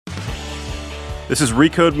This is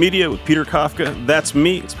Recode Media with Peter Kafka. That's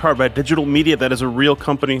me. It's powered by Digital Media. That is a real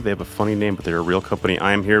company. They have a funny name, but they're a real company.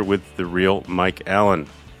 I am here with the real Mike Allen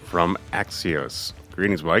from Axios.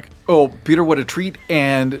 Greetings, Mike. Oh, Peter, what a treat.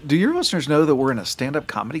 And do your listeners know that we're in a stand-up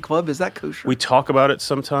comedy club? Is that kosher? We talk about it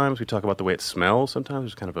sometimes. We talk about the way it smells sometimes.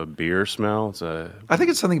 There's kind of a beer smell. I think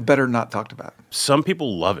it's something better not talked about. Some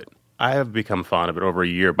people love it. I have become fond of it over a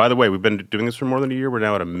year. By the way, we've been doing this for more than a year. We're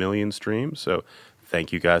now at 1 million streams, so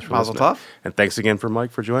thank you guys for Mazel listening. tov. And thanks again for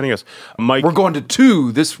Mike for joining us. Mike, We're going to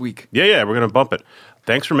 2 this week. Yeah, we're going to bump it.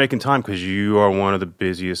 Thanks for making time because you are one of the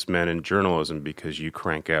busiest men in journalism because you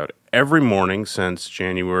crank out every morning since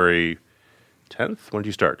January 10th. When did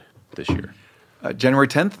you start this year? January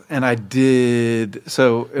 10th, and I did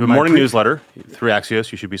so in The my morning newsletter through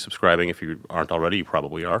Axios. You should be subscribing if you aren't already. You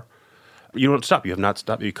probably are. You don't stop. You have not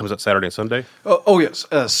stopped. It comes out Saturday and Sunday. Oh yes.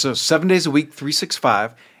 So 7 days a week,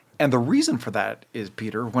 365. And the reason for that is,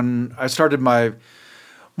 Peter, when I started my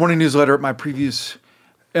morning newsletter at my previous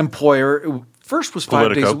employer, it first was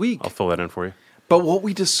 5 days a week. I'll fill that in for you. But what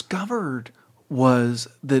we discovered was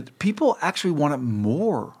that people actually want it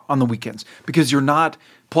more on the weekends because you're not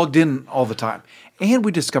plugged in all the time. And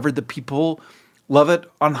we discovered that people love it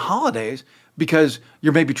on holidays because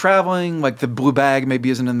you're maybe traveling, like the blue bag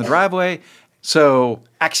maybe isn't in the driveway. So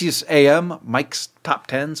Axios AM, Mike's top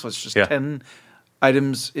 10, so it's just 10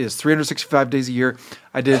 items, is 365 days a year.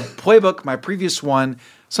 I did Playbook, my previous one,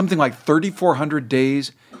 something like 3,400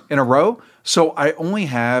 days in a row. So I only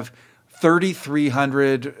have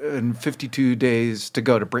 3,352 days to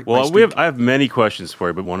go to break my streak. I have many questions for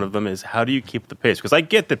you, but one of them is how do you keep the pace? Because I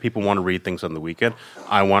get that people want to read things on the weekend.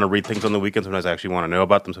 I want to read things on the weekend. Sometimes I actually want to know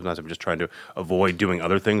about them. Sometimes I'm just trying to avoid doing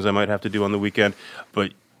other things I might have to do on the weekend.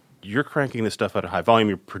 But you're cranking this stuff at a high volume.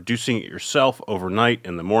 You're producing it yourself overnight.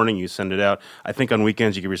 In the morning, you send it out. I think on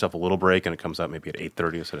weekends, you give yourself a little break, and it comes out maybe at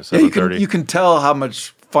 8:30 instead of 7:30. You can tell how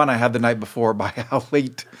much fun I had the night before by how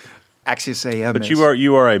late Axios AM But is.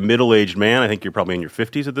 you are a middle-aged man. I think you're probably in your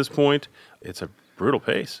 50s at this point. It's a brutal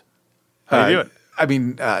pace. How do you do it? I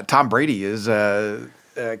mean, Tom Brady is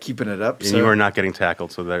keeping it up. And you are not getting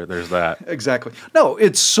tackled, so there's that. Exactly. No,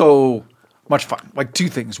 it's so much fun. Like 2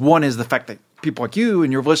 things. One is the fact that people like you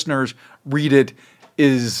and your listeners read it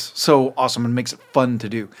is so awesome and makes it fun to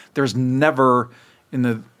do. There's never, in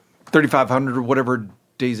the 3,500 or whatever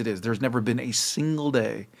days it is, there's never been a single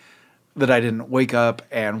day that I didn't wake up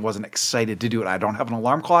and wasn't excited to do it. I don't have an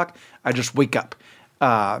alarm clock. I just wake up.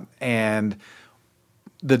 And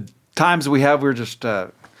the times we were just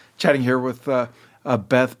chatting here with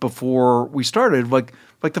Beth before we started, like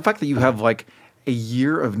the fact that you have like a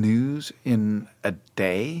year of news in a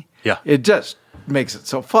day, it just makes it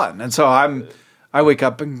so fun. And so I wake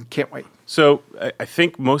up and can't wait. So I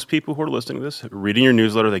think most people who are listening to this, reading your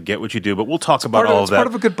newsletter, they get what you do, but we'll talk about all of that. It's part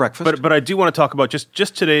of a good breakfast. But I do want to talk about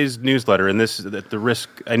just today's newsletter, and this at the risk.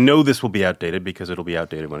 I know this will be outdated because it'll be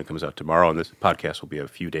outdated when it comes out tomorrow, and this podcast will be a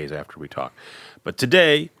few days after we talk. But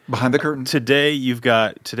today, behind the curtain,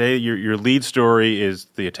 your lead story is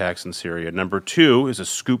the attacks in Syria. Number 2 is a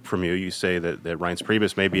scoop from you. You say that Reince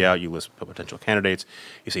Priebus may be out. You list potential candidates.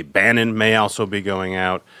 You say Bannon may also be going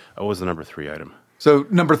out. What was the number 3 item? So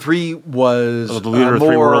number 3 was the leader of the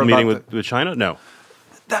free world meeting with China? No.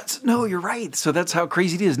 No, you're right. So that's how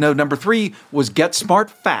crazy it is. No, number 3 was Get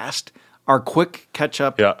Smart Fast, our quick catch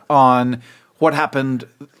up on what happened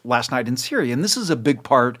last night in Syria. And this is a big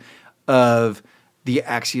part of the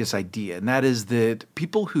Axios idea. And that is that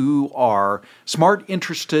people who are smart,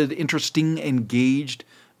 interesting, engaged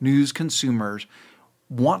news consumers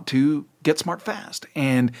want to get smart fast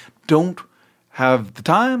and don't have the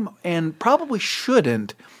time and probably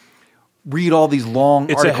shouldn't read all these long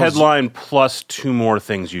articles. It's a headline plus 2 more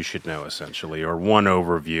things you should know, essentially, or 1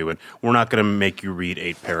 overview, and we're not going to make you read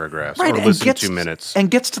 8 paragraphs or listen 2 minutes. And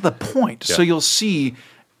gets to the point. Yeah. So you'll see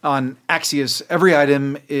on Axios, every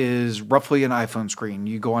item is roughly an iPhone screen.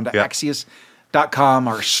 You go onto Axios.com,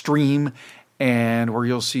 our stream, and where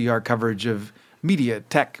you'll see our coverage of media,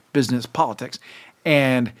 tech, business, politics.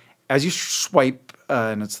 And as you swipe,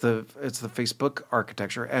 and it's the Facebook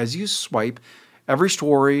architecture. As you swipe, every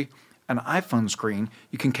story, an iPhone screen,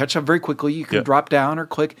 you can catch up very quickly. You can drop down or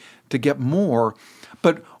click to get more.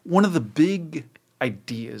 But one of the big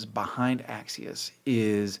ideas behind Axios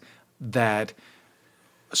is that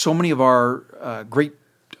so many of our great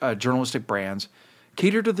journalistic brands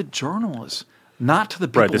cater to the journalists, not to the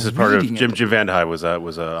people reading it. Right, this is part of Jim Vandehei was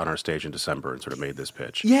on our stage in December and sort of made this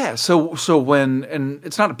pitch. Yeah, so when, and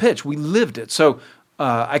it's not a pitch, we lived it. So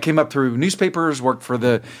I came up through newspapers, worked for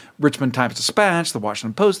the Richmond Times-Dispatch, the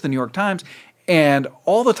Washington Post, the New York Times, and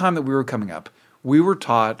all the time that we were coming up, we were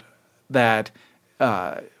taught that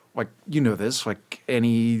like, you know this, like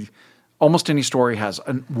almost any story has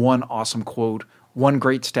one awesome quote, one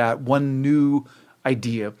great stat, one new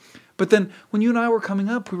idea. But then when you and I were coming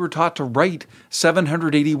up, we were taught to write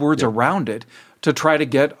 780 words around it to try to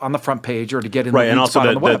get on the front page or to get in the lead spot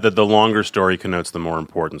on the web. The longer story connotes the more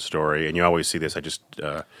important story, and you always see this.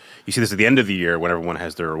 You see this at the end of the year when everyone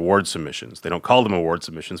has their award submissions. They don't call them award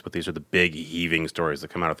submissions, but these are the big heaving stories that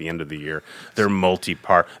come out at the end of the year. They're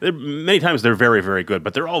multi-part. Many times they're very, very good,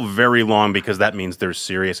 but they're all very long because that means they're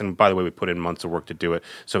serious. And by the way, we put in months of work to do it,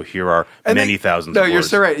 so here are many thousands of words. No, you're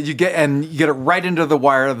so right. You get it right into the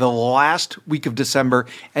wire the last week of December,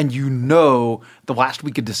 and the last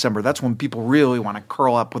week of December, that's when people really want to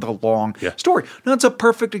curl up with a long story. Now, it's a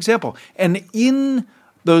perfect example. And in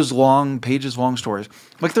those long stories,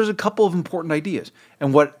 like there's a couple of important ideas.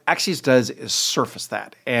 And what Axios does is surface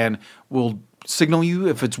that and will signal you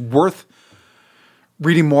if it's worth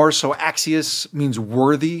reading more. So Axios means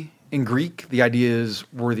worthy in Greek. The idea is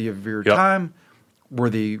worthy of your time,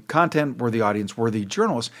 worthy content, worthy audience, worthy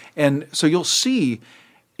journalists. And so you'll see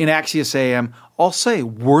in Axios AM, I'll say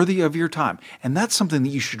worthy of your time. And that's something that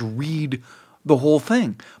you should read the whole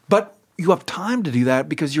thing. But you have time to do that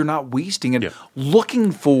because you're not wasting it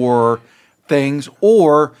looking for things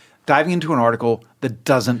or diving into an article that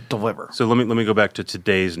doesn't deliver. So let me go back to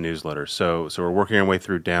today's newsletter. So we're working our way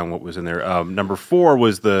through down what was in there. Number 4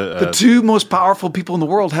 was the two most powerful people in the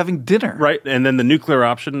world having dinner. Right, and then the nuclear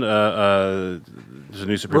option. There's a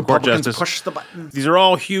new Supreme Court justice. Push the button. These are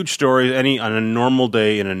all huge stories. On a normal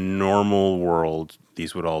day in a normal world,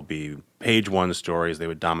 these would all be page 1 stories. They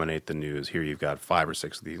would dominate the news. Here you've got 5 or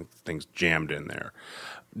 6 of these things jammed in there.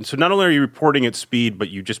 So not only are you reporting at speed, but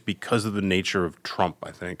you just, because of the nature of Trump,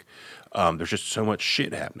 I think, there's just so much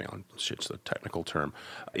shit happening. Shit's the technical term.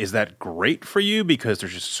 Is that great for you because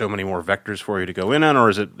there's just so many more vectors for you to go in on? Or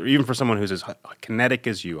is it, even for someone who's as kinetic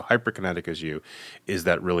as you, hyperkinetic as you, is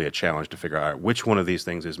that really a challenge to figure out which one of these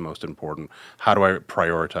things is most important? How do I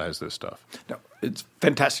prioritize this stuff? No, it's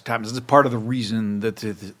fantastic times. This is part of the reason that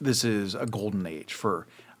this is a golden age for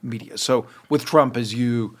media. So with Trump, as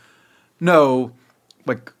you know,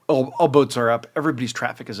 like all boats are up, everybody's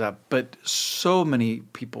traffic is up, but so many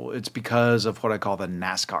people, it's because of what I call the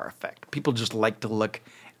NASCAR effect. People just like to look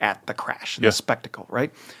at the crash and the spectacle,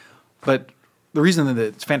 right? But the reason that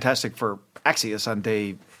it's fantastic for Axios on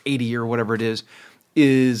day 80 or whatever it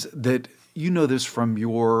is that you know this from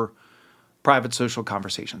your private social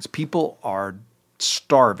conversations. People are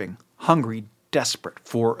starving, hungry, desperate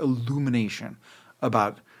for illumination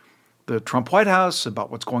about the Trump White House, about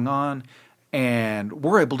what's going on. And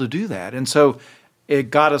we're able to do that. And so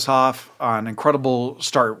it got us off on an incredible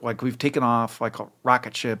start. Like we've taken off like a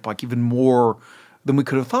rocket ship, like even more than we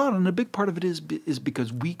could have thought. And a big part of it is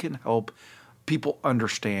because we can help people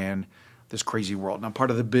understand this crazy world. Now,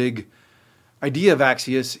 part of the big idea of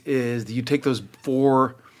Axios is that you take those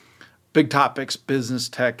 4 big topics, business,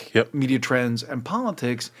 tech, media trends, and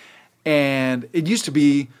politics. And it used to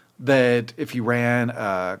be that if you ran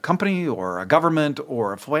a company or a government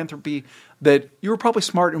or a philanthropy, that you were probably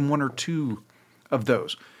smart in 1 or 2 of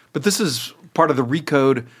those. But this is part of the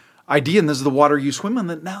Recode idea, and this is the water you swim in,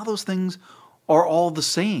 that now those things are all the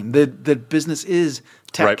same, that business is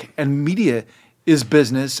tech and media is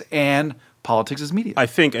business and politics is media. I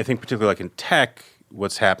think particularly like in tech,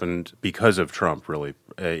 what's happened because of Trump really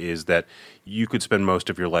is that you could spend most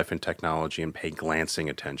of your life in technology and pay glancing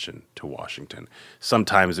attention to Washington.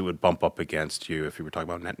 Sometimes it would bump up against you if you were talking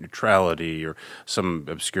about net neutrality or some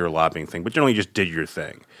obscure lobbying thing, but generally you just did your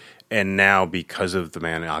thing. And now because of the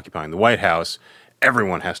man occupying the White House,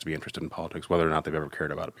 everyone has to be interested in politics, whether or not they've ever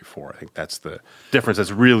cared about it before. I think that's the difference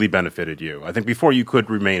that's really benefited you. I think before you could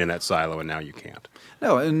remain in that silo, and now you can't.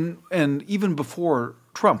 No, and even before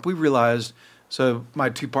Trump, we realized. So my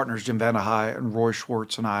 2 partners, Jim Vandehei and Roy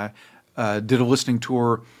Schwartz, and I did a listening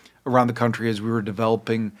tour around the country as we were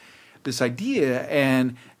developing this idea.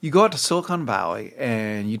 And you go out to Silicon Valley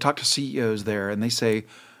and you talk to CEOs there, and they say,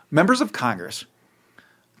 members of Congress,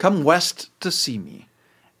 come west to see me.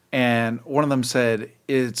 And one of them said,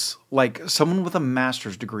 it's like someone with a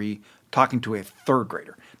master's degree talking to a 3rd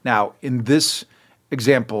grader. Now, in this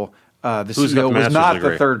example, the CEO was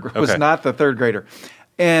not the third grader.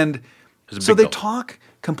 And so they talk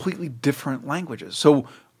completely different languages. So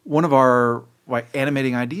one of our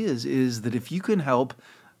animating ideas is that if you can help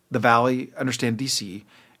the Valley understand DC,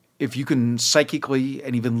 if you can psychically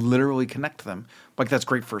and even literally connect them, like that's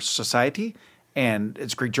great for society, and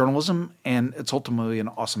it's great journalism, and it's ultimately an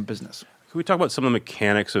awesome business. Can we talk about some of the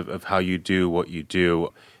mechanics of how you do what you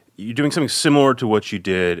do? you're doing something similar to what you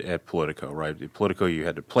did at Politico, right? At Politico, you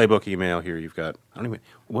had the playbook email. Here you've got,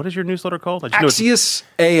 what is your newsletter called? Axios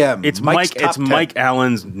AM. It's Mike's Mike. It's 10. Mike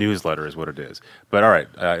Allen's newsletter is what it is. But all right,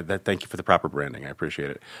 thank you for the proper branding. I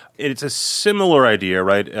appreciate it. It's a similar idea,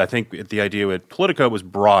 right? I think the idea with Politico was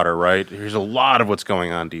broader, right? Here's a lot of what's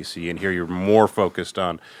going on in D.C., and here you're more focused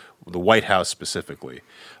on the White House specifically.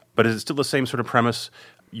 But is it still the same sort of premise?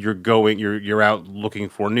 You're out looking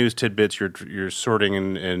for news tidbits. You're sorting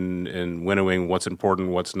and winnowing what's important,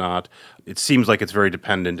 what's not. It seems like it's very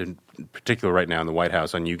dependent, in particular right now in the White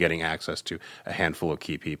House, on you getting access to a handful of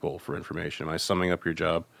key people for information. Am I summing up your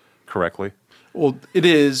job correctly? Well, it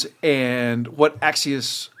is, and what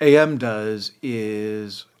Axios AM does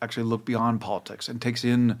is actually look beyond politics and takes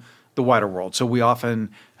in the wider world. So we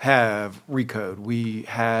often have Recode, we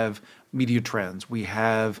have media trends, we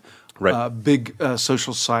have big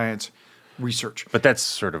social science research. But that's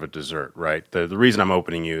sort of a dessert, right? The reason I'm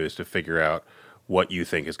opening you is to figure out what you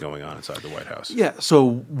think is going on inside the White House. Yeah, so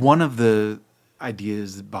one of the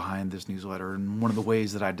ideas behind this newsletter and one of the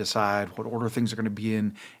ways that I decide what order things are going to be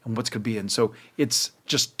in and what's going to be in. So it's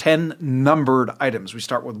just 10 numbered items. We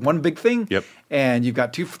start with one big thing, and you've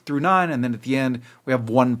got 2 through 9, and then at the end we have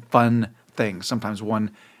one fun thing, sometimes one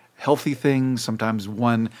healthy thing, sometimes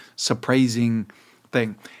one surprising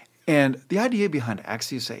thing. And the idea behind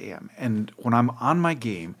Axios AM, and when I'm on my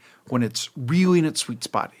game, when it's really in its sweet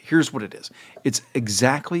spot, here's what it is. It's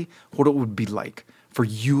exactly what it would be like for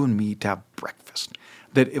you and me to have breakfast.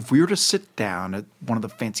 That if we were to sit down at one of the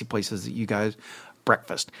fancy places that you guys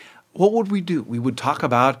breakfast, what would we do? We would talk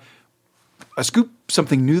about a scoop,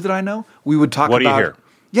 something new that I know. We would talk about... What do you hear?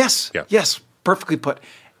 Yes, yes, perfectly put.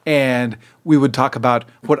 And we would talk about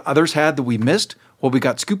what others had that we missed, what we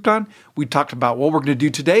got scooped on. We talked about what we're going to do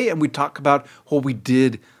today, and we talked about what we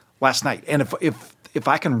did last night. And if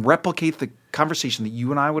I can replicate the conversation that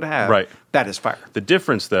you and I would have, that is fire. The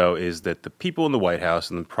difference, though, is that the people in the White House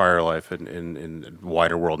and the prior life in the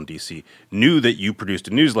wider world in D.C. knew that you produced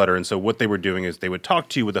a newsletter, and so what they were doing is they would talk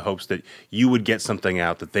to you with the hopes that you would get something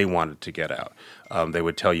out that they wanted to get out. They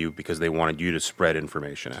would tell you because they wanted you to spread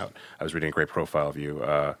information out. I was reading a great profile of you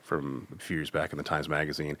from a few years back in the Times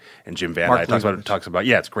Magazine, and Jim Van Dyke talks about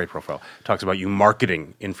it's a great profile. Talks about you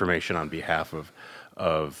marketing information on behalf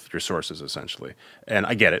of your sources, essentially. And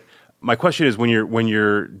I get it. My question is, when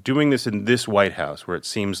you're doing this in this White House, where it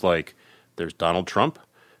seems like there's Donald Trump,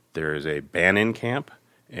 there is a Bannon camp,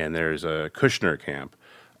 and there's a Kushner camp.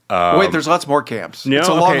 Wait, there's lots more camps. No, it's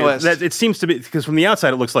a long list. It seems to be, because from the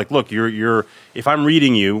outside it looks like, look, you're. If I'm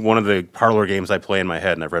reading you, one of the parlor games I play in my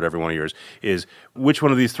head, and I've read every one of yours, is which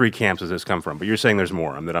one of these 3 camps does this come from? But you're saying there's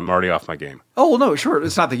more. That I'm already off my game. Oh well, no, sure.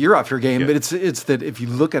 It's not that you're off your game, but it's that if you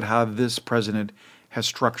look at how this president has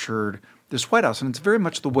structured this White House, and it's very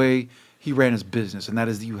much the way he ran his business, and that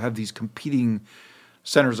is that you have these competing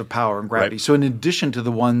centers of power and gravity. So in addition to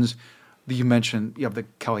the ones that you mentioned, you have the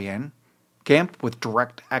Kellyanne camp with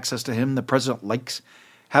direct access to him. The president likes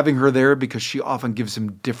having her there because she often gives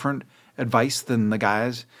him different advice than the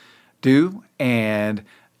guys do. And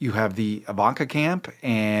you have the Ivanka camp,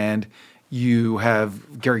 and you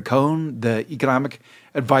have Gary Cohn, the economic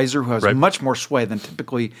advisor, who has much more sway than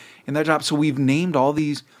typically in that job. So we've named all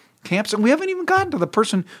these camps, and we haven't even gotten to the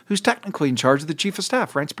person who's technically in charge of the chief of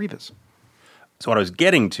staff, Reince Priebus. So what I was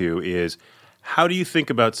getting to is, how do you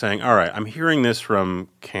think about saying, all right, I'm hearing this from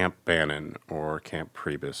Camp Bannon or Camp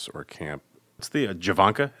Priebus or Camp, what's the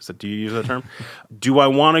Javanka? Do you use that term? Do I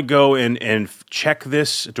want to go and check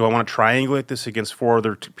this? Do I want to triangulate this against 4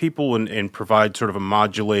 other people and provide sort of a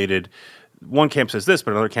modulated, one camp says this,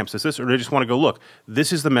 but another camp says this, or do I just want to go, look,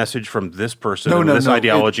 this is the message from this person, this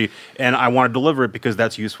ideology, and I want to deliver it because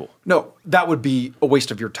that's useful? No, that would be a waste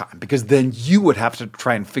of your time, because then you would have to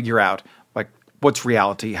try and figure out, like, what's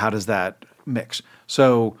reality? How does that mix?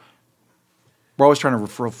 So we're always trying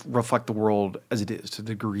to reflect the world as it is to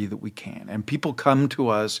the degree that we can. And people come to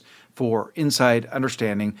us for insight,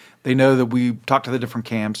 understanding. They know that we talk to the different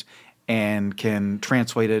camps and can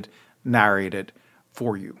translate it, narrate it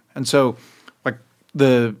for you. And so, like,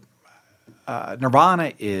 the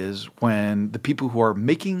nirvana is when the people who are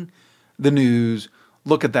making the news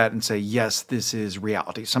look at that and say, yes, this is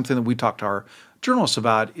reality. Something that we talk to our journalists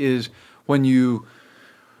about is when you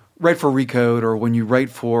write for Recode or when you write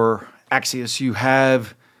for Axios, you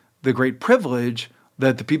have the great privilege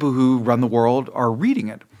that the people who run the world are reading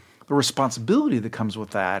it. The responsibility that comes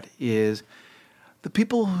with that is the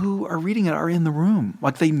people who are reading it are in the room.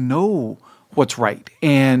 Like, they know what's right.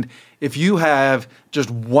 And if you have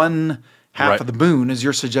just one half of the moon, as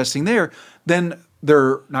you're suggesting there, then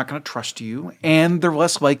they're not going to trust you, and they're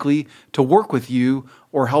less likely to work with you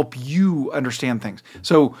or help you understand things.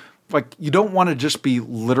 So, like, you don't want to just be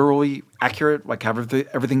literally accurate, like have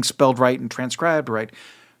everything spelled right and transcribed right.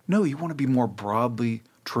 No, you want to be more broadly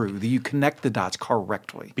true, that you connect the dots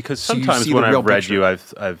correctly. Because So you sometimes see when the I've real read picture. you,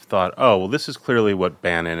 I've thought, oh, well, this is clearly what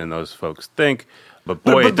Bannon and those folks think. But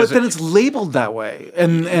boy, but then it's labeled that way,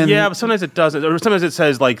 and yeah, but sometimes it doesn't. Or sometimes it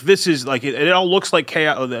says like this is like it all looks like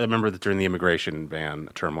chaos. I remember that during the immigration ban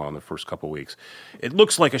turmoil in the first couple of weeks, it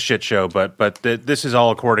looks like a shit show. But this is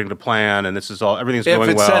all according to plan, and this is all everything's if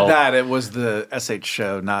going it well. said that, it was the SH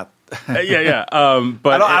show, not. Yeah.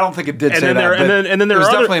 But I don't think it did and say then that. There, but and then there it was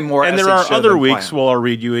are definitely other, more. and SH there are show other than weeks planned. where I'll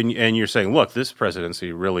read you and you're saying, look, this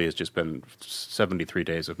presidency really has just been 73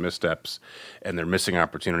 days of missteps, and they're missing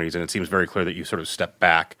opportunities, and it seems very clear that you sort of step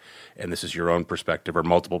back, and this is your own perspective or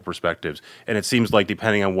multiple perspectives, and it seems like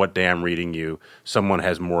depending on what day I'm reading you, someone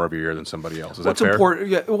has more of your ear than somebody else. Is that fair?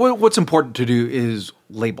 What's important to do is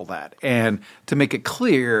label that and to make it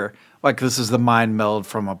clear, like this is the mind meld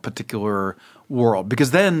from a particular world,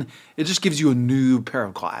 because then it just gives you a new pair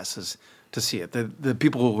of glasses to see it. The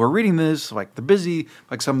people who are reading this, like they're busy,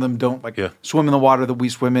 like some of them don't swim in the water that we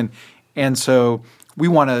swim in, and so we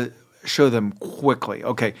want to show them quickly.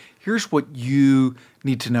 Okay, here's what you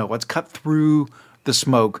need to know. Let's cut through the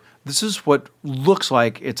smoke. This is what looks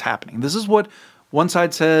like it's happening. This is what one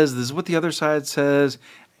side says. This is what the other side says,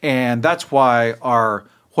 and that's why our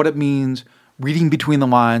what it means, reading between the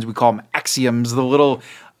lines. We call them axioms, the little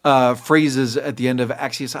phrases at the end of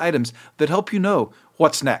Axios items that help you know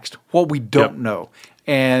what's next, what we don't know.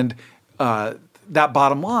 And that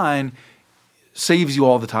bottom line saves you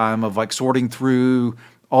all the time of like sorting through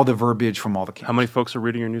all the verbiage from all the camps. How many folks are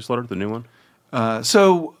reading your newsletter, the new one? I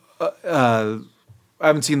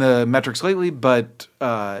haven't seen the metrics lately, but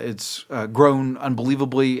it's grown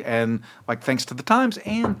unbelievably. And like thanks to the Times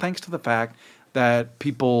and thanks to the fact that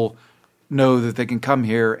people know that they can come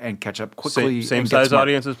here and catch up quickly. Same and get size smart.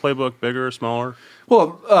 audience as Playbook, bigger, smaller?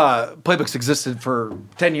 Well, Playbooks existed for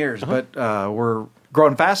 10 years, but we're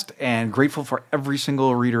growing fast and grateful for every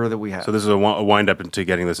single reader that we have. So this is a wind up into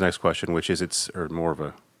getting this next question, which is or more of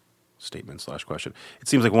a statement / question. It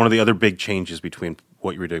seems like one of the other big changes between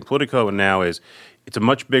what you were doing Politico and now is it's a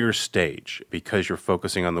much bigger stage because you're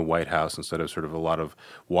focusing on the White House instead of sort of a lot of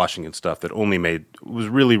Washington stuff that was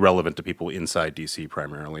really relevant to people inside D.C.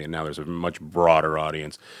 primarily, and now there's a much broader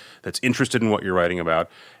audience that's interested in what you're writing about,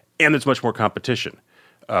 and there's much more competition.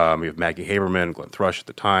 You have Maggie Haberman, Glenn Thrush at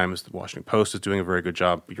the Times. The Washington Post is doing a very good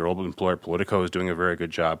job. Your old employer, Politico, is doing a very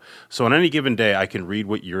good job. So on any given day, I can read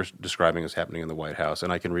what you're describing as happening in the White House,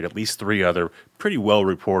 and I can read at least 3 other pretty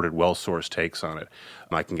well-reported, well-sourced takes on it.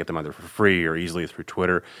 I can get them either for free or easily through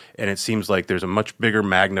Twitter. And it seems like there's a much bigger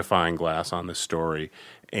magnifying glass on this story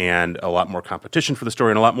and a lot more competition for the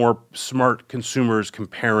story and a lot more smart consumers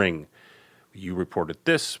comparing. You reported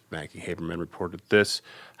this, Maggie Haberman reported this.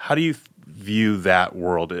 How do you view that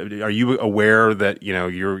world? Are you aware that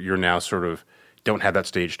you're now sort of don't have that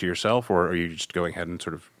stage to yourself, or are you just going ahead and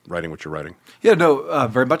sort of writing what you're writing? Yeah, no,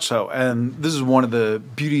 very much so. And this is one of the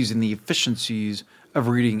beauties and the efficiencies of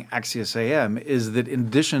reading Axios AM is that in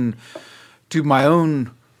addition to my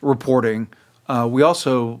own reporting, we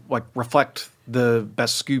also reflect the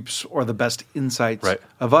best scoops or the best insights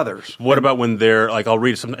of others. What about when they're like, I'll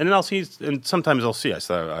read some, and I'll see, and sometimes I'll see. I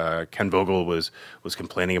saw Ken Vogel was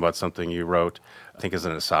complaining about something you wrote. I think as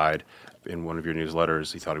an aside in one of your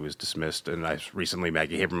newsletters, he thought he was dismissed. And recently,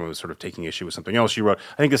 Maggie Haberman was sort of taking issue with something else you wrote.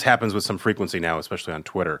 I think this happens with some frequency now, especially on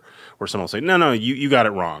Twitter, where someone will say, "No, you got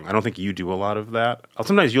it wrong." I don't think you do a lot of that.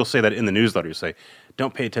 Sometimes you'll say that in the newsletter. You say,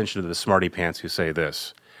 "Don't pay attention to the smarty pants who say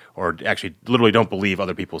this." Or actually, literally, don't believe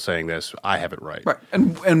other people saying this. I have it right. Right,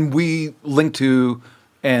 and we link to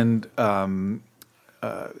and call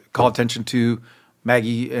attention to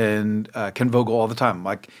Maggie and Ken Vogel all the time.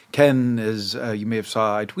 Like Ken is, you may have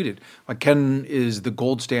saw I tweeted. Like Ken is the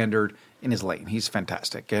gold standard in his lane. He's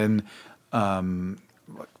fantastic, and so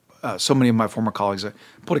many of my former colleagues at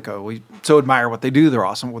Politico, we so admire what they do. They're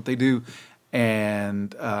awesome at what they do,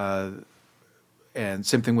 and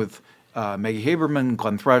same thing with Maggie Haberman,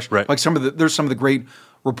 Glenn Thrush. Right. Like there's some of the great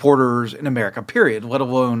reporters in America, period, let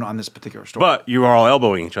alone on this particular story. But you are all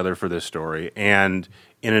elbowing each other for this story. And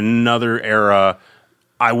in another era,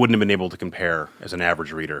 I wouldn't have been able to compare as an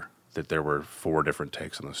average reader that there were 4 different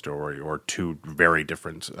takes on the story or 2 very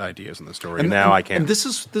different ideas in the story. And now I can. And this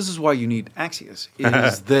is why you need Axios,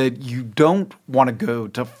 is that you don't want to go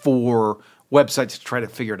to 4 websites to try to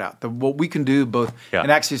figure it out. What we can do both in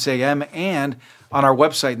Axios AM and on our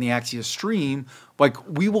website in the Axios stream,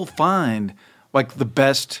 we will find the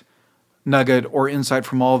best nugget or insight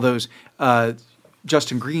from all those.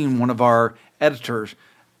 Justin Green, one of our editors,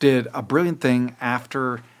 did a brilliant thing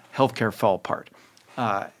after healthcare fell apart.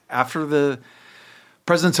 After the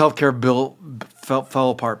president's healthcare bill fell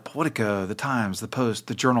apart, Politico, the Times, the Post,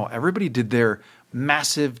 the Journal, everybody did their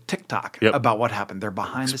massive TikTok about what happened. They're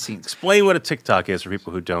behind the scenes. Explain what a TikTok is for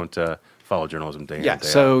people who don't follow journalism day in and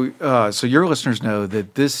day out. So your listeners know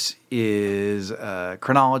that this is a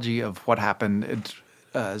chronology of what happened.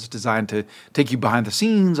 It's designed to take you behind the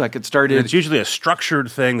scenes, like it started. And it's usually a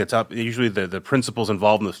structured thing that's up. Usually the principals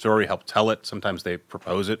involved in the story help tell it. Sometimes they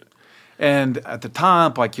propose it. And at the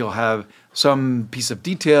top, like you'll have some piece of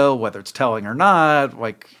detail, whether it's telling or not,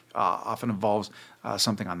 like often involves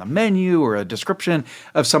something on the menu or a description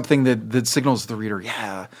of something that signals to the reader,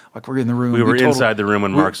 like we're in the room. We were inside the room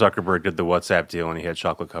when Mark Zuckerberg did the WhatsApp deal and he had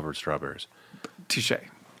chocolate-covered strawberries. Touche.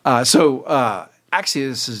 So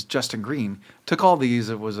Axios' Justin Green took all these.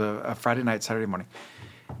 It was a Friday night, Saturday morning.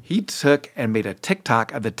 He took and made a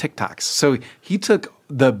TikTok of the TikToks. So he took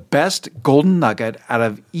the best golden nugget out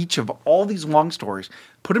of each of all these long stories,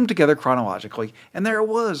 put them together chronologically, and there it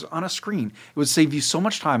was on a screen. It would save you so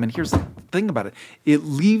much time. And here's the thing about it. It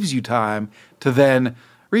leaves you time to then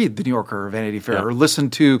read the New Yorker or Vanity Fair or listen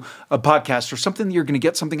to a podcast or something that you're going to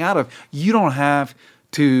get something out of. You don't have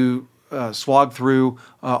to slog through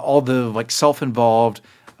all the like self-involved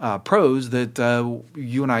prose that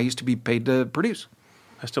you and I used to be paid to produce.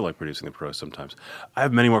 I still like producing the prose sometimes. I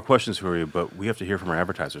have many more questions for you, but we have to hear from our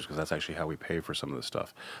advertisers because that's actually how we pay for some of this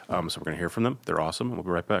stuff. So we're going to hear from them. They're awesome, and we'll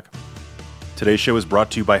be right back. Today's show is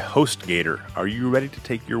brought to you by HostGator. Are you ready to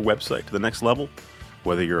take your website to the next level?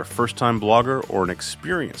 Whether you're a first-time blogger or an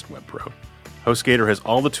experienced web pro, HostGator has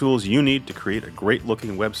all the tools you need to create a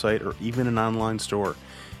great-looking website or even an online store.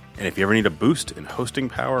 And if you ever need a boost in hosting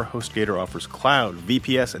power, HostGator offers cloud,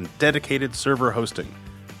 VPS, and dedicated server hosting.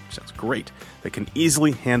 Sounds great. That can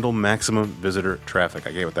easily handle maximum visitor traffic.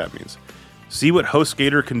 I get what that means. See what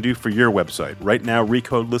HostGator can do for your website. Right now,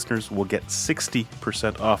 Recode listeners will get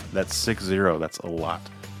 60% off. That's 60. That's a lot.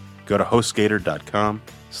 Go to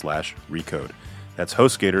HostGator.com/Recode. That's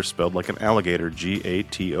HostGator spelled like an alligator,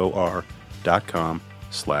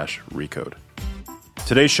 GATOR.com/Recode.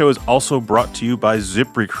 Today's show is also brought to you by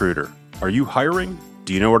ZipRecruiter. Are you hiring?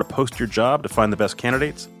 Do you know where to post your job to find the best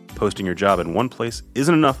candidates? Posting your job in one place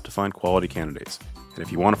isn't enough to find quality candidates. And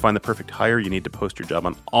if you want to find the perfect hire, you need to post your job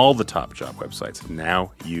on all the top job websites.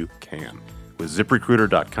 Now you can. With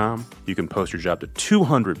ZipRecruiter.com, you can post your job to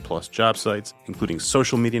 200 plus job sites, including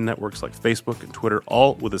social media networks like Facebook and Twitter,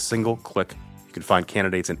 all with a single click. You can find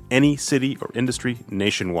candidates in any city or industry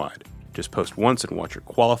nationwide. Just post once and watch your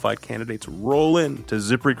qualified candidates roll in to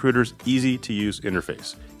ZipRecruiter's easy-to-use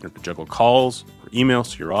interface. You don't have to juggle calls or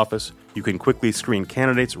emails to your office. You can quickly screen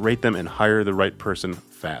candidates, rate them, and hire the right person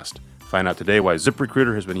fast. Find out today why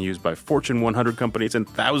ZipRecruiter has been used by Fortune 100 companies and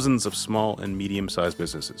thousands of small and medium-sized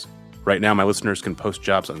businesses. Right now, my listeners can post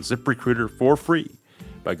jobs on ZipRecruiter for free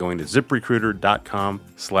by going to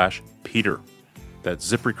ZipRecruiter.com/Peter.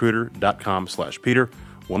 That's ZipRecruiter.com/Peter.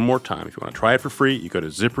 One more time, if you want to try it for free, you go to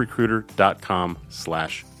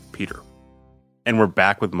ZipRecruiter.com/Peter. And we're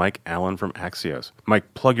back with Mike Allen from Axios.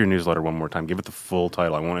 Mike, plug your newsletter one more time. Give it the full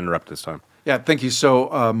title. I won't interrupt this time. Yeah, thank you.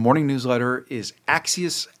 So morning newsletter is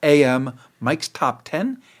Axios AM, Mike's Top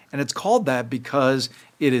 10. And it's called that because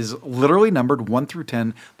it is literally numbered 1 through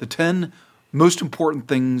 10, the 10 most important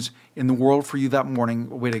things in the world for you that morning,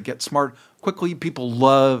 a way to get smart quickly. People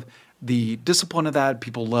love the discipline of that.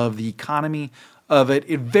 People love the economy of it.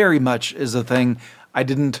 It very much is a thing. I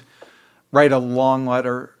didn't write a long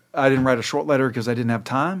letter. I didn't write a short letter because I didn't have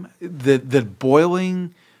time. That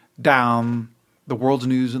boiling down the world's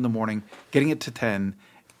news in the morning, getting it to 10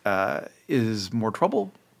 is more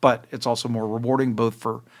trouble, but it's also more rewarding both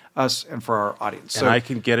for us and for our audience. And I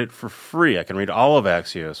can get it for free. I can read all of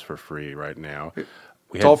Axios for free right now.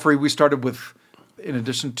 It's all free. We started with, in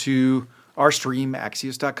addition to our stream,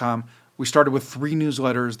 Axios.com, we started with 3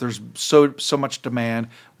 newsletters. There's so much demand.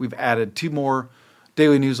 We've added 2 more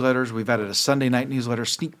daily newsletters. We've added a Sunday night newsletter,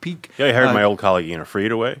 sneak peek. Yeah, I heard my old colleague Ina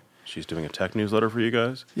Fried away. She's doing a tech newsletter for you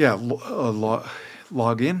guys. Yeah,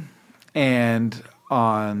 log in. And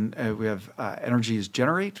on we have Energy is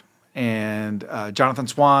Generate. And Jonathan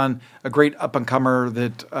Swan, a great up-and-comer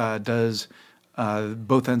that does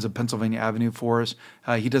both ends of Pennsylvania Avenue for us.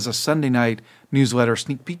 He does a Sunday night newsletter,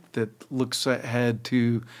 sneak peek, that looks ahead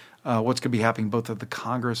to what's going to be happening both at the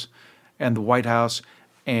Congress and the White House.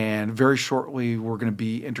 And very shortly, we're going to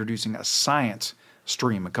be introducing a science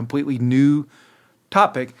stream, a completely new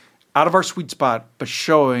topic out of our sweet spot, but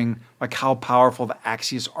showing like how powerful the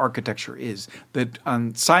Axios architecture is. That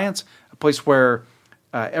on science, a place where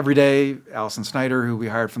every day, Allison Snyder, who we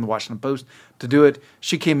hired from the Washington Post to do it,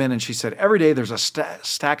 she came in and she said, every day there's a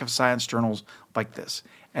stack of science journals like this,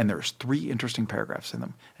 and there's 3 interesting paragraphs in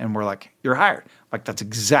them. And we're like, you're hired. Like, that's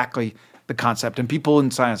exactly the concept, and people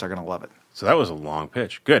in science are going to love it. So that was a long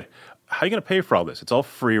pitch. Good. How are you going to pay for all this? It's all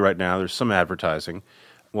free right now. There's some advertising.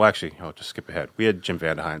 Well, actually, I'll just skip ahead. We had Jim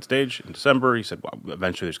Vandehei on stage in December. He said, well,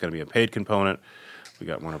 eventually there's going to be a paid component. We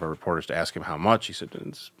got one of our reporters to ask him how much. He said,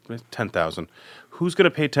 it's $10,000. Who's going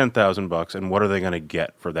to pay $10,000, and what are they going to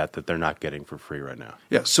get for that they're not getting for free right now?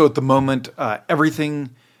 Yeah, so at the moment,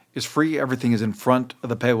 everything is free. Everything is in front of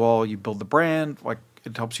the paywall. You build the brand. Like,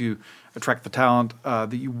 it helps you attract the talent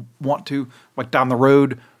that you want to. Like, down the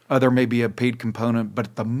road, there may be a paid component, but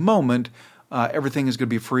at the moment, everything is going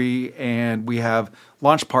to be free, and we have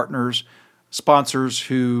launch partners, sponsors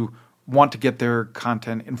who want to get their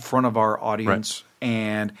content in front of our audience, right.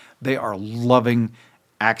 And they are loving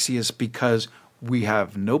Axios because we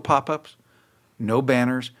have no pop-ups, no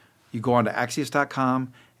banners. You go on to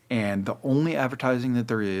Axios.com, and the only advertising that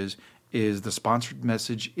there is the sponsored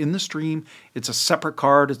message in the stream. It's a separate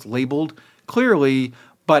card. It's labeled clearly,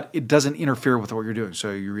 but it doesn't interfere with what you're doing.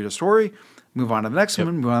 So you read a story, move on to the next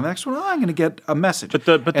one, move on to the next one. Oh, I'm going to get a message. But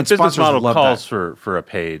the business model calls for a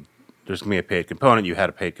paid. There's going to be a paid component. You had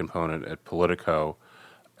a paid component at Politico.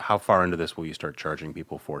 How far into this will you start charging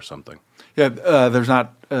people for something? Yeah, there's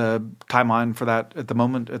not a timeline for that at the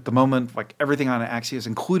moment. At the moment, like everything on Axios,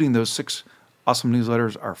 including those 6 awesome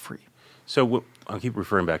newsletters, are free. So I'll keep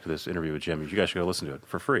referring back to this interview with Jim. You guys should go listen to it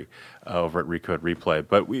for free over at Recode Replay.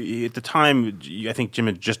 But at the time, I think Jim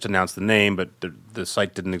had just announced the name, but the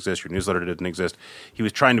site didn't exist. Your newsletter didn't exist. He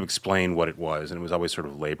was trying to explain what it was, and it was always sort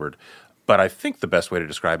of labored. But I think the best way to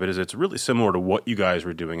describe it is it's really similar to what you guys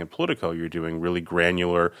were doing at Politico. You're doing really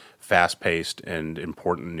granular, fast-paced, and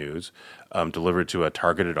important news delivered to a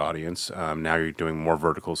targeted audience. Now you're doing more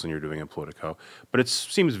verticals than you're doing at Politico. But it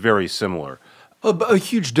seems very similar. A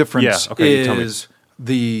huge difference is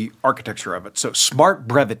the architecture of it. So smart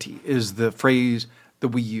brevity is the phrase that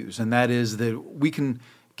we use, and that is that we can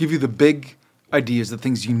give you the big ideas, the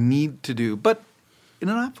things you need to do, but in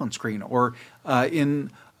an iPhone screen or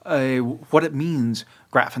in what it means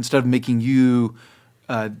graph instead of making you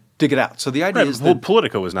dig it out. So the idea is that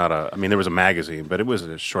Politico was not there was a magazine, but it was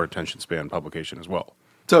a short attention span publication as well.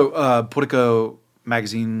 So Politico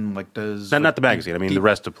magazine does not the magazine. I mean the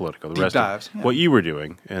rest of Politico, the rest dives, of what you were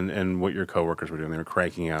doing and what your coworkers were doing. They were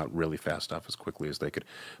cranking out really fast stuff as quickly as they could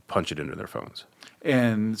punch it into their phones.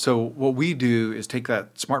 And so what we do is take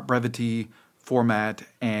that smart brevity format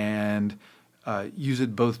and use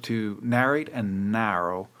it both to narrate and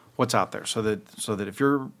narrow what's out there, so that if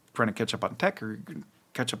you're trying to catch up on tech or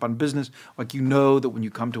catch up on business, that when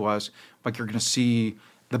you come to us, you're going to see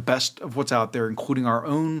the best of what's out there, including our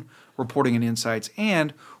own reporting and insights,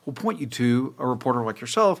 and we'll point you to a reporter like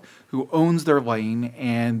yourself who owns their lane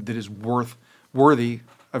and that is worthy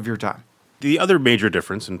of your time. The other major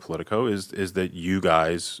difference in Politico is that you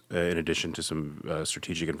guys, in addition to some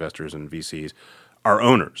strategic investors and VCs, are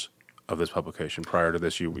owners of this publication. Prior to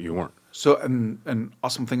this, you weren't. So an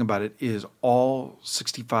awesome thing about it is all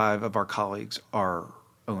 65 of our colleagues are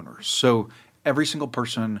owners. So every single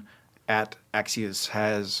person at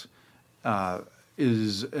Axios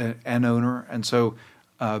is an owner, and so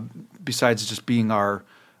besides just being our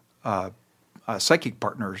psychic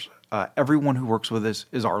partners, everyone who works with us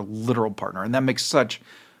is our literal partner, and that makes such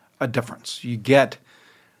a difference. You get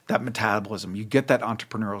that metabolism, you get that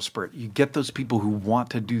entrepreneurial spirit, you get those people who want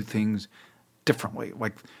to do things differently.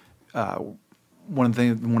 One of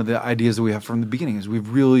the ideas that we have from the beginning is we've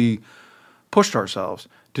really pushed ourselves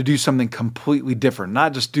to do something completely different,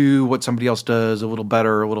 not just do what somebody else does a little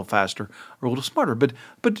better, a little faster, or a little smarter, but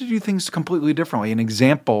to do things completely differently. An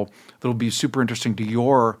example that will be super interesting to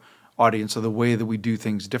your audience of the way that we do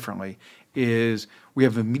things differently is we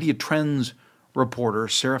have a media trends reporter,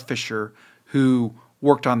 Sarah Fisher, who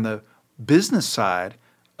worked on the business side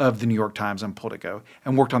of the New York Times and Politico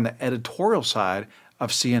and worked on the editorial side of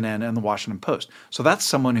CNN and the Washington Post. So that's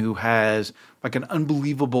someone who has an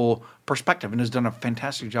unbelievable perspective and has done a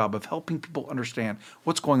fantastic job of helping people understand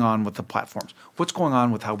what's going on with the platforms, what's going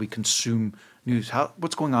on with how we consume news,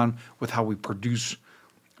 what's going on with how we produce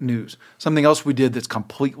news. Something else we did that's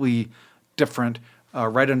completely different,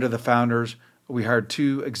 right under the founders, we hired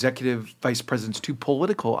 2 executive vice presidents, 2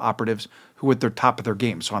 political operatives who were at the top of their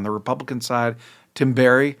game. So on the Republican side, Tim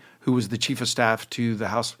Barry, who was the chief of staff to the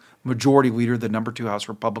House Majority Leader, the number 2 House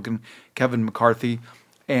Republican, Kevin McCarthy.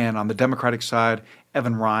 And on the Democratic side,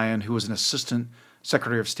 Evan Ryan, who was an assistant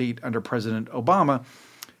secretary of state under President Obama.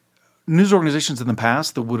 News organizations in the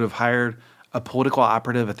past that would have hired a political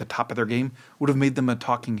operative at the top of their game would have made them a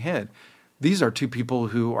talking head. These are two people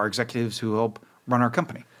who are executives who help run our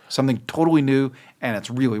company. Something totally new, and it's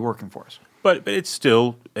really working for us. But it's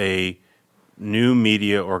still a new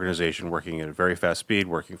media organization working at a very fast speed,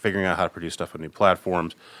 figuring out how to produce stuff on new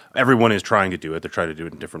platforms. Everyone is trying to do it. They're trying to do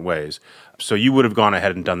it in different ways. So you would have gone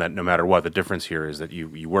ahead and done that no matter what. The difference here is that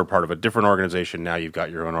you were part of a different organization. Now you've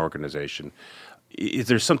got your own organization. Is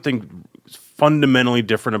there something fundamentally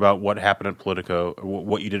different about what happened at Politico, or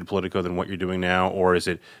what you did at Politico than what you're doing now? Or is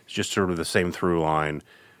it just sort of the same through line,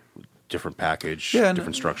 different package,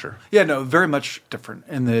 different structure? Yeah, no, very much different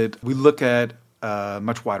in that we look at a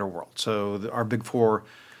much wider world. So our big four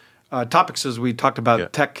topics, as we talked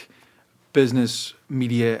about, tech, business,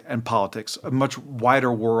 media, and politics, a much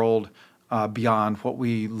wider world beyond what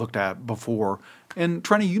we looked at before, and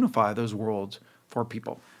trying to unify those worlds for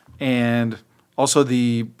people. And also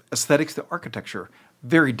the aesthetics, the architecture,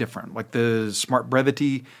 very different. Like the smart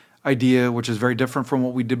brevity idea, which is very different from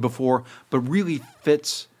what we did before, but really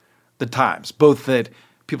fits the times, both that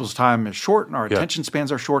people's time is short and our attention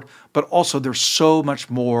spans are short, but also there's so much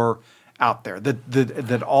more out there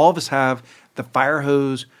that all of us have the fire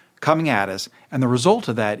hose coming at us. And the result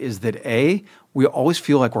of that is that we always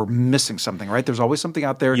feel like we're missing something, right? There's always something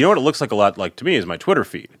out there. You know what it looks like a lot like to me is my Twitter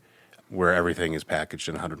feed, where everything is packaged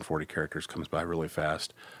in 140 characters, comes by really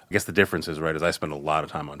fast. I guess the difference is, right, is I spend a lot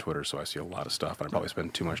of time on Twitter, so I see a lot of stuff, and I probably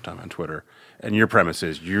spend too much time on Twitter. And your premise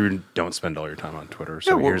is you don't spend all your time on Twitter,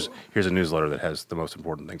 so here's a newsletter that has the most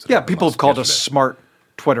important things. People have called us smart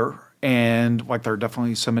Twitter, and like there are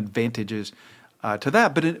definitely some advantages to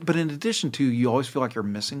that. But in addition to, you always feel like you're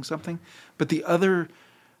missing something. But the other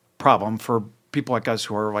problem for people like us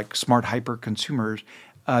who are like smart hyper consumers,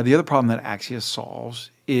 the other problem that Axios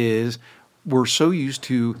solves is we're so used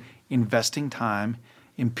to investing time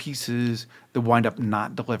in pieces that wind up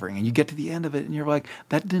not delivering. And you get to the end of it and you're like,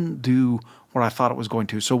 that didn't do what I thought it was going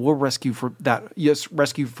to. So we'll rescue from that. Yes,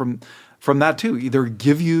 rescue from that too. Either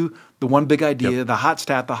give you the one big idea, the hot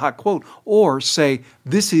stat, the hot quote, or say,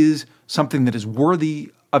 this is something that is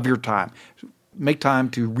worthy of your time. Make time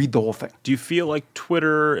to read the whole thing. Do you feel like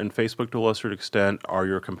Twitter and Facebook, to a lesser extent, are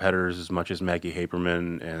your competitors as much as Maggie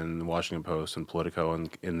Haberman and the Washington Post and Politico,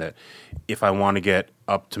 in that if I want to get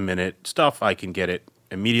up-to-minute stuff, I can get it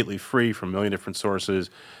immediately free from a million different sources.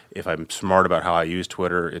 If I'm smart about how I use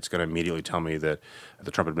Twitter, it's going to immediately tell me that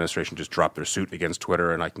the Trump administration just dropped their suit against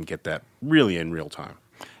Twitter, and I can get that really in real time.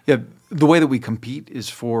 Yeah, the way that we compete is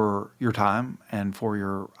for your time and for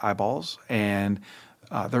your eyeballs, and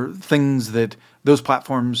there are things that those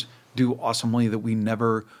platforms do awesomely that we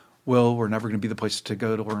never will. We're never going to be the place to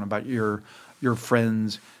go to learn about your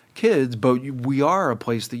friends' kids, but we are a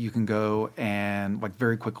place that you can go and like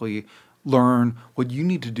very quickly learn what you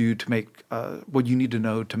need to do to make what you need to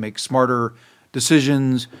know to make smarter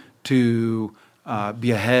decisions, to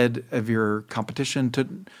be ahead of your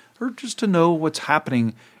competition, or just to know what's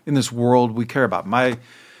happening in this world we care about. My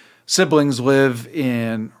siblings live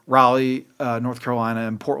in Raleigh, North Carolina,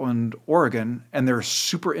 and Portland, Oregon, and they're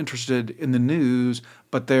super interested in the news,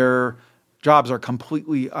 but their jobs are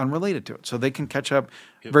completely unrelated to it. So they can catch up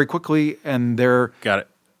very quickly, and they're... Got it.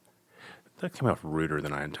 That came out ruder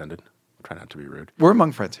than I intended. Try not to be rude. We're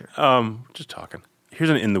among friends here. Just talking. Here's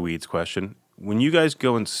an in-the-weeds question. When you guys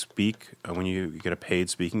go and speak, when you get a paid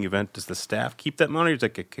speaking event, does the staff keep that money, or does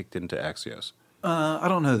that get kicked into Axios? I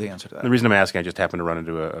don't know the answer to that. The reason I'm asking, I just happened to run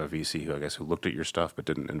into a VC who looked at your stuff but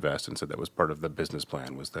didn't invest, and said that was part of the business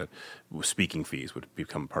plan, was that speaking fees would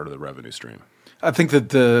become part of the revenue stream. I think that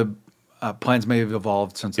the plans may have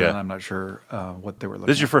evolved since then. I'm not sure what they were looking at.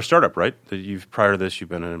 This is your first startup, right? Prior to this, you've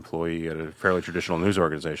been an employee at a fairly traditional news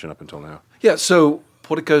organization up until now. Yeah, so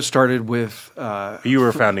Politico started with... you were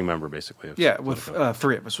a founding member, basically. With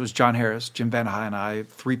three of us. It was John Harris, Jim Van High, and I.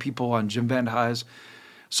 Three people on Jim Van High's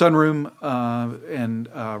sunroom, and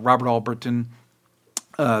Robert Alberton,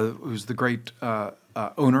 who's the great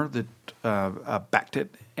owner that backed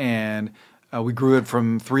it. And we grew it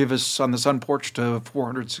from three of us on the sun porch to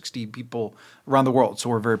 460 people around the world. So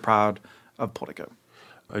we're very proud of Politico.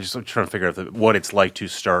 I'm trying to figure out what it's like to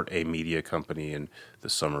start a media company in the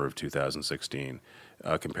summer of 2016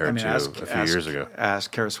 compared to a few years ago.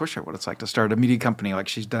 Ask Kara Swisher what it's like to start a media company. Like,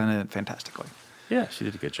 she's done it fantastically. Yeah, she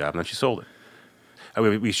did a good job, and then she sold it.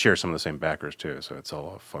 We share some of the same backers, too, so it's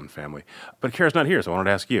all a fun family. But Kara's not here, so I wanted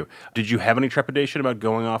to ask you. Did you have any trepidation about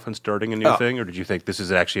going off and starting a new thing, or did you think this is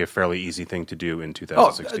actually a fairly easy thing to do in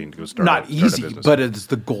 2016 to go start not a easy, business? But it's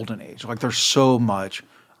the golden age. Like, there's so much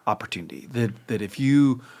opportunity that if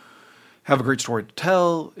you have a great story to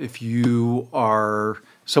tell, if you are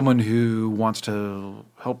someone who wants to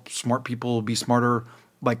help smart people be smarter,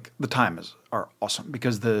 like the Times are awesome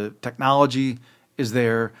because the technology is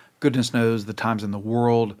there. Goodness knows the times in the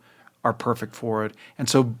world are perfect for it. And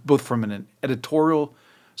so both from an editorial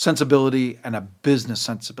sensibility and a business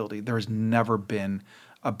sensibility, there has never been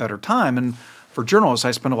a better time. And for journalists,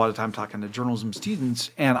 I spend a lot of time talking to journalism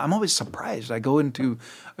students, and I'm always surprised. I go into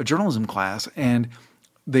a journalism class, and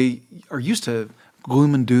they are used to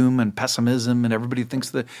gloom and doom and pessimism, and everybody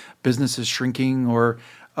thinks the business is shrinking or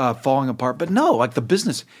falling apart. But no, like the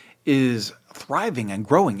business is thriving and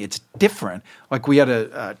growing. It's different. Like we had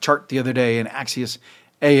a chart the other day in Axios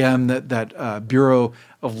AM, that Bureau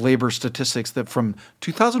of Labor Statistics, that from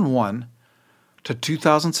 2001 to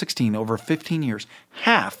 2016, over 15 years,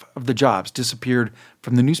 half of the jobs disappeared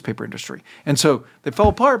from the newspaper industry. And so they fell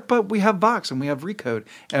apart, but we have Vox, and we have Recode,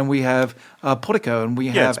 and we have Politico, and we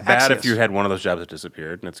have it's bad Axios. if you had one of those jobs that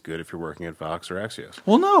disappeared, and it's good if you're working at Vox or Axios.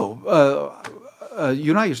 Well, no.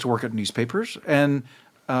 You and I used to work at newspapers, and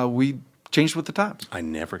we changed with the times. I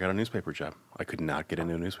never got a newspaper job. I could not get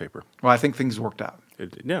into a newspaper. Well, I think things worked out.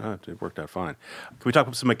 It worked out fine. Can we talk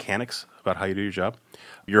about some mechanics about how you do your job?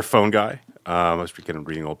 You're a phone guy. I was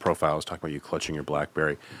reading old profiles, talking about you clutching your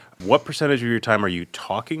BlackBerry. What percentage of your time are you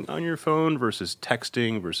talking on your phone versus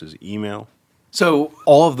texting versus email? So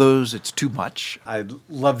all of those, it's too much. I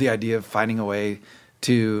love the idea of finding a way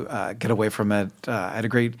to get away from it. I had a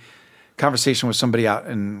great conversation with somebody out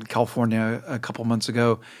in California a couple months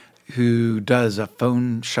ago who does a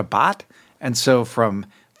phone Shabbat. And so from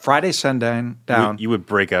Friday sundown down. You would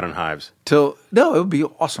break out in hives. No, it would be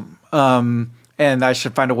awesome. And I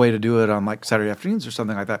should find a way to do it on like Saturday afternoons or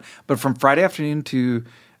something like that. But from Friday afternoon to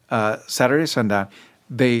Saturday sundown,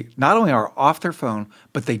 they not only are off their phone,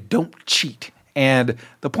 but they don't cheat. And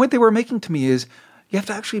the point they were making to me is you have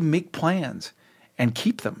to actually make plans and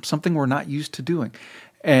keep them, something we're not used to doing.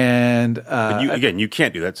 And you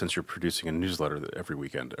can't do that since you're producing a newsletter every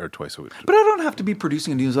weekend or twice a week. But I don't have to be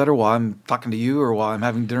producing a newsletter while I'm talking to you or while I'm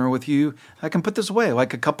having dinner with you. I can put this away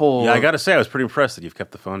like a couple. Yeah, I got to say, I was pretty impressed that you've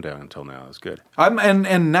kept the phone down until now. It's good.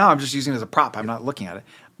 And now I'm just using it as a prop. I'm not looking at it.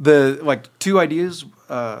 The two ideas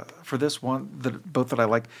for this both that I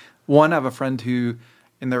like. One, I have a friend who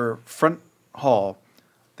in their front hall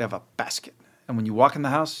they have a basket. And when you walk in the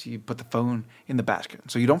house, you put the phone in the basket.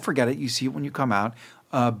 So you don't forget it. You see it when you come out,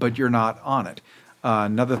 but you're not on it.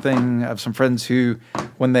 Another thing, I have some friends who,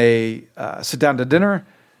 when they sit down to dinner,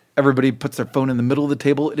 everybody puts their phone in the middle of the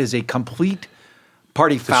table. It is a complete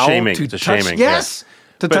party foul to touch. Shaming, yes,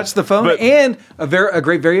 yeah. Touch the phone. And a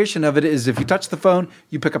great variation of it is if you touch the phone,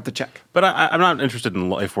 you pick up the check. But I'm not interested in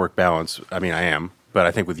life-work balance. I mean, I am. But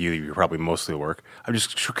I think with you're probably mostly work. I'm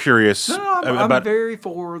just curious. I'm very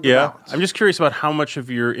for the balance. I'm just curious about how much of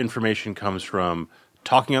your information comes from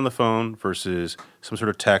talking on the phone versus some sort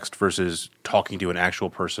of text versus talking to an actual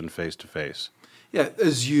person face to face. Yeah,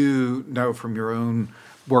 as you know from your own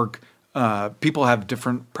work, people have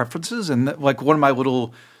different preferences, and like one of my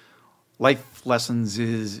little life lessons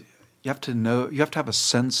is you have to have a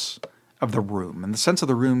sense of the room, and the sense of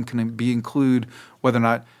the room can include whether or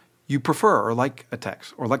not you prefer or like a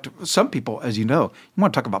text, or some people, as you know, you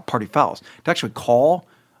want to talk about party fouls. To actually call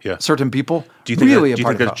certain people, do you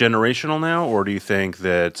think that's generational now, or do you think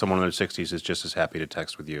that someone in their 60s is just as happy to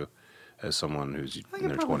text with you as someone who's in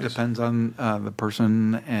their 20s? It depends on the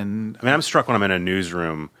person. And I mean, I'm struck when I'm in a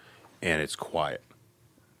newsroom and it's quiet.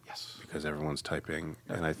 Yes. Because everyone's typing,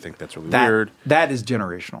 and I think that's really weird. That is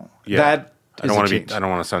generational. Yeah. I don't want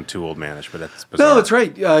to sound too old manish, but that's bizarre. No, that's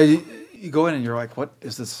right. You go in and you're like, what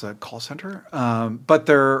is this, a call center? But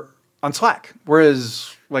they're on Slack.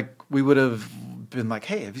 Whereas like we would have been like,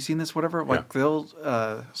 hey, have you seen this, whatever? Like so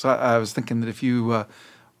I was thinking that if you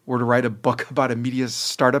were to write a book about a media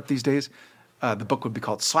startup these days, the book would be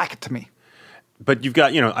called Slack It To Me. But you've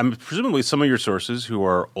got, I'm presumably some of your sources who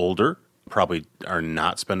are older probably are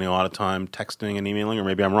not spending a lot of time texting and emailing, or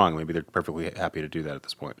maybe I'm wrong. Maybe they're perfectly happy to do that at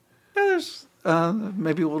this point. Yeah, there's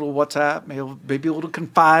maybe a little WhatsApp, maybe a little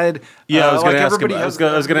Confide. Yeah, I was going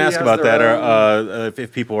to ask about that.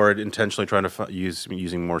 If people are intentionally trying to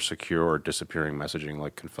using more secure or disappearing messaging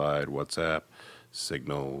like Confide, WhatsApp,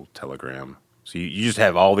 Signal, Telegram. So you just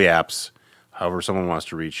have all the apps. However someone wants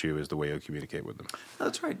to reach you is the way you communicate with them.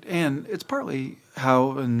 That's right. And it's partly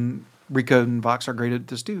how, and Rika and Vox are great at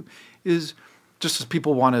this too, is just as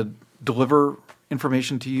people want to deliver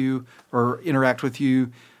information to you or interact with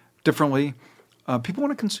you differently, people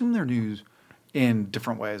want to consume their news in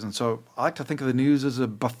different ways. And so I like to think of the news as a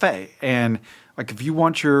buffet. And like if you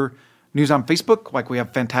want your news on Facebook, like we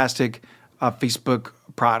have fantastic Facebook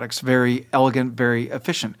products, very elegant, very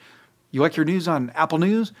efficient. You like your news on Apple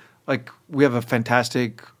News? Like we have a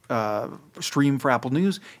fantastic stream for Apple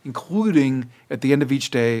News, including at the end of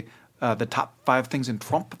each day, the top 5 things in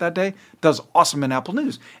Trump that day. Does awesome in Apple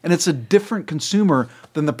News. And it's a different consumer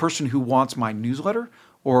than the person who wants my newsletter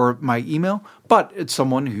or my email, but it's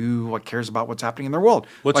someone who cares about what's happening in their world.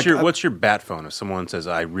 What's your bat phone if someone says,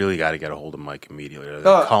 I really got to get a hold of Mike immediately? Are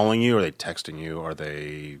they calling you? Are they texting you?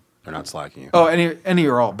 They're not slacking you? Oh, any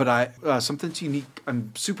or all. But something's unique.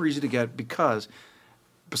 I'm super easy to get because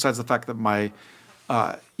besides the fact that my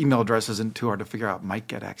email address isn't too hard to figure out,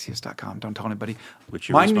 mike@axios.com. Don't tell anybody.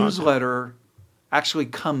 My newsletter actually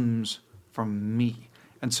comes from me.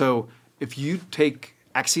 And so if you take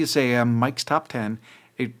Axios AM, Mike's Top 10,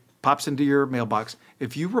 it pops into your mailbox.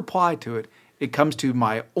 If you reply to it, it comes to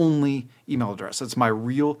my only email address. That's my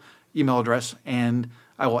real email address, and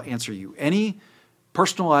I will answer you. Any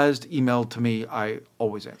personalized email to me, I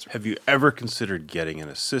always answer. Have you ever considered getting an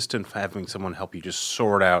assistant, having someone help you just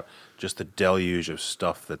sort out just the deluge of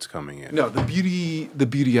stuff that's coming in? No, the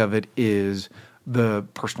beauty of it is the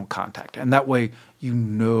personal contact, and that way you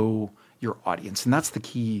know your audience, and that's the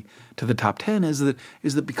key to the top 10. Is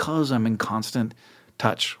that because I'm in constant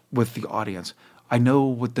touch with the audience, I know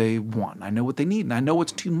what they want, I know what they need, and I know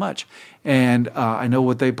what's too much, and I know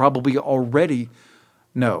what they probably already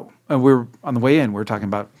know. And we're on the way in. We're talking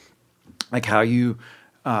about how you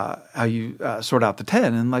sort out the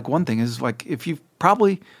 10, and one thing is if you've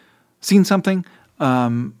probably seen something,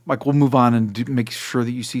 we'll move on and make sure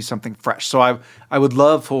that you see something fresh. So I would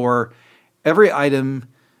love for every item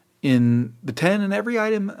in the 10 and every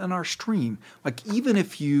item in our stream, even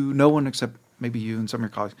if no one except maybe you and some of your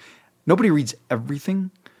colleagues, nobody reads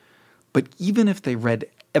everything, but even if they read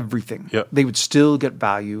everything, they would still get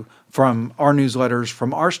value from our newsletters,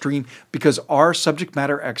 from our stream, because our subject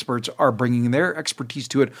matter experts are bringing their expertise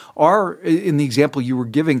to it. In the example you were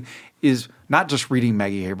giving, is not just reading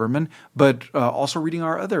Maggie Haberman, but also reading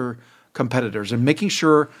our other competitors and making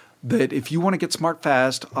sure that if you want to get smart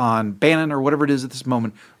fast on Bannon or whatever it is at this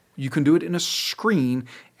moment, you can do it in a screen,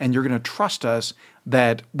 and you're going to trust us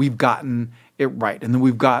that we've gotten it right and that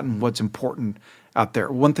we've gotten what's important out there.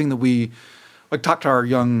 One thing that we talk to our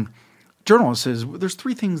young journalists is there's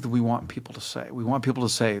 3 things that we want people to say. We want people to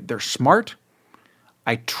say they're smart,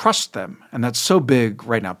 I trust them, and that's so big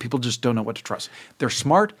right now. People just don't know what to trust. They're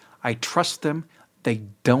smart, I trust them, they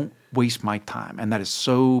don't waste my time, and that is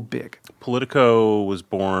so big. Politico was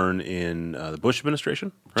born in the Bush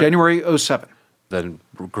administration, right? January 2007. Then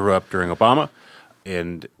grew up during Obama,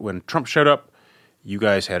 and when Trump showed up, you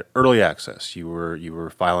guys had early access. You were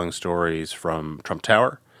filing stories from Trump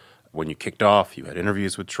Tower. When you kicked off, you had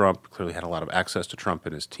interviews with Trump, clearly had a lot of access to Trump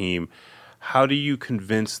and his team. How do you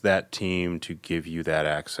convince that team to give you that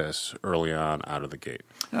access early on out of the gate?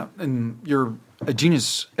 Yeah, and you're a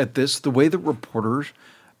genius at this. The way that reporters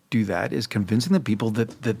do that is convincing the people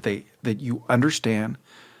that you understand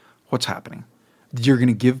what's happening. You're going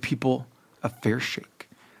to give people a fair shake,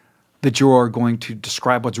 that you are going to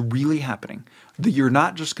describe what's really happening, that you're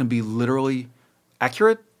not just going to be literally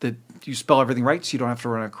accurate, that you spell everything right so you don't have to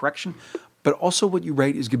run a correction, but also what you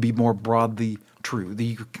write is going to be more broadly true, that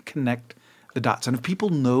you can connect the dots. And if people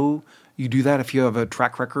know you do that, if you have a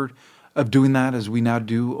track record of doing that, as we now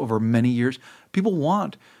do over many years, people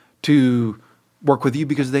want to work with you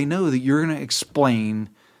because they know that you're going to explain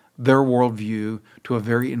their worldview to a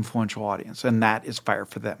very influential audience, and that is fire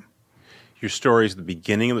for them. Your stories at the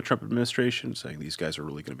beginning of the Trump administration saying these guys are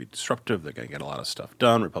really going to be disruptive, they're going to get a lot of stuff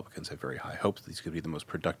done. Republicans have very high hopes these could be the most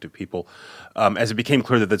productive people. As it became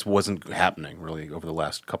clear that this wasn't happening really over the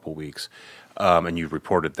last couple of weeks, and you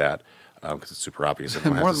reported that because it's super obvious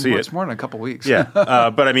everyone has to see it. It's more than a couple of weeks. Yeah,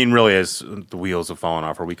 but I mean really as the wheels have fallen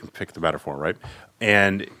off, or we can pick the metaphor, right?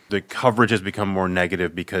 And the coverage has become more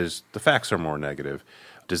negative because the facts are more negative.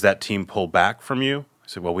 Does that team pull back from you?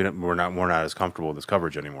 Say, well, we're not as comfortable with this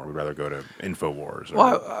coverage anymore. We'd rather go to InfoWars.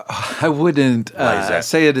 Well, I wouldn't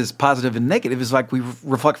say it as positive and negative. It's we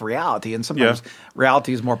reflect reality, and sometimes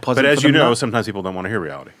reality is more pleasant. But as you know, sometimes people don't want to hear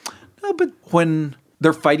reality. No, but when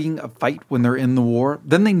they're fighting a fight, when they're in the war,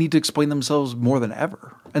 then they need to explain themselves more than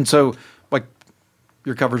ever. And so,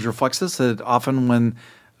 your coverage reflects this, that often when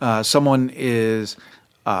someone is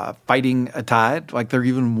fighting a tide, they're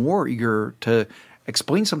even more eager to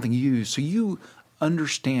explain something so you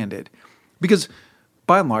understand it, because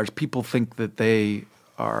by and large people think that they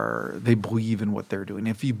believe in what they're doing.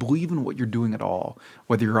 If you believe in what you're doing at all,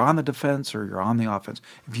 whether you're on the defense or you're on the offense,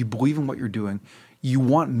 if you believe in what you're doing, you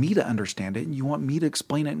want me to understand it and you want me to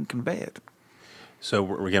explain it and convey it. So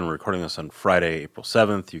we're recording this on Friday, April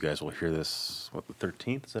 7th. You guys will hear this the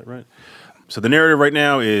 13th, is that right? So the narrative right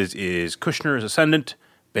now is Kushner is ascendant,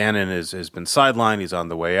 Bannon has been sidelined. He's on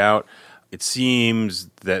the way out. It seems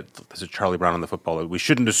that this is Charlie Brown on the football. We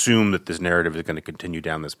shouldn't assume that this narrative is going to continue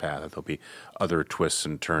down this path, that there'll be other twists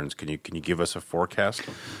and turns. Can you give us a forecast?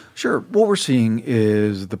 Sure. What we're seeing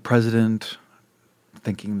is the president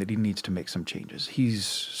thinking that he needs to make some changes. He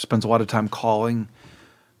spends a lot of time calling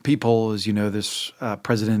people. As you know, this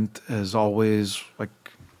president has always, like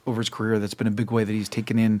over his career, that's been a big way that he's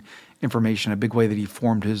taken in information, a big way that he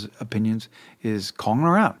formed his opinions, is calling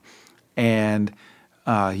around. And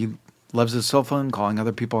he loves his cell phone, calling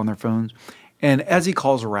other people on their phones. And as he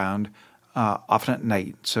calls around, often at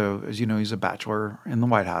night, so as you know, he's a bachelor in the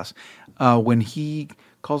White House, when he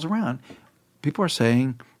calls around, people are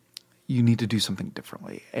saying, you need to do something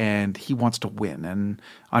differently. And he wants to win. And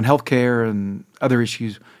on healthcare and other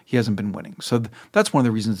issues, he hasn't been winning. So that's one of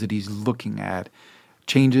the reasons that he's looking at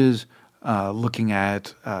changes, looking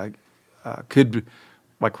at could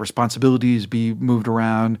like responsibilities be moved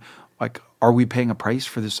around, like are we paying a price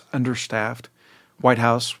for this understaffed White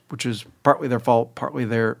House, which is partly their fault, partly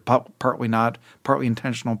not, partly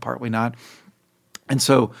intentional, partly not. And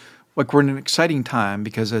so like we're in an exciting time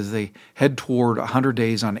because as they head toward 100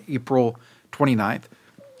 days on April 29th,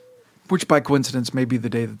 which by coincidence may be the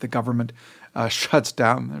day that the government shuts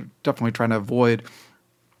down, they're definitely trying to avoid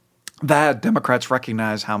that. Democrats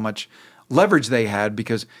recognize how much leverage they had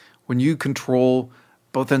because when you control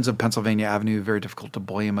both ends of Pennsylvania Avenue, very difficult to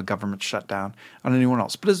blame a government shutdown on anyone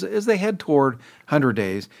else. But as they head toward 100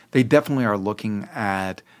 days, they definitely are looking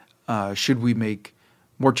at should we make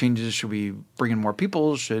more changes? Should we bring in more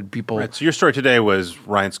people? Should people... Right, so your story today was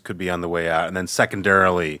Reince could be on the way out, and then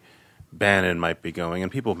secondarily, Bannon might be going.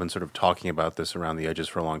 And people have been sort of talking about this around the edges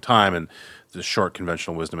for a long time, and the short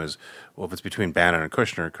conventional wisdom is, well, if it's between Bannon and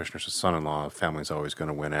Kushner's his son-in-law, family's always going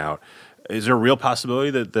to win out. Is there a real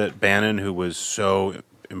possibility that Bannon, who was so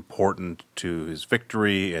important to his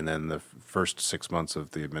victory and then the first 6 months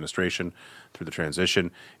of the administration through the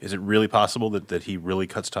transition, is it really possible that he really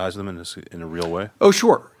cuts ties with them in a real way? Oh,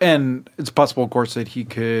 sure. And it's possible, of course, that he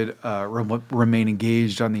could remain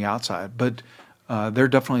engaged on the outside. But they're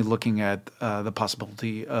definitely looking at the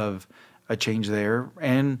possibility of a change there.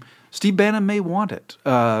 And Steve Bannon may want it.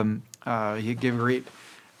 He gave a great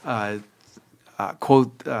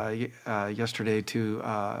quote yesterday to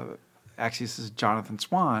Axios' Jonathan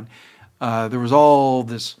Swan. There was all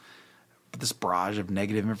this barrage of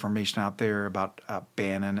negative information out there about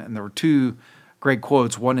Bannon, and there were two great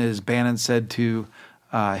quotes. One is Bannon said to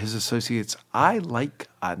his associates, "I like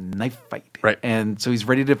a knife fight." Right. And so he's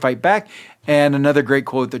ready to fight back. And another great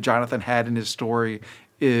quote that Jonathan had in his story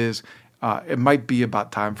is, it might be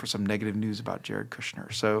about time for some negative news about Jared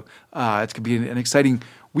Kushner. So it's going to be an exciting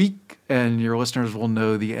week, and your listeners will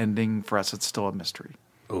know the ending. For us, it's still a mystery.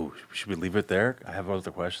 Oh, should we leave it there? I have other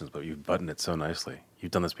questions, but you've buttoned it so nicely.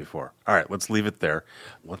 You've done this before. All right, let's leave it there.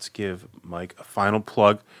 Let's give Mike a final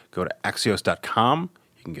plug. Go to Axios.com.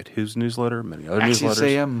 You can get his newsletter, many other Axios newsletters.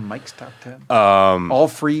 AM, Mike's Top 10. All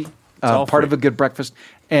free. All part free. of a good breakfast.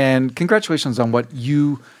 And congratulations on what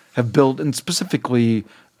you have built, and specifically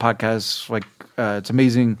podcasts. Like it's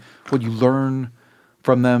amazing what you learn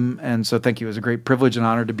from them. And so thank you. It was a great privilege and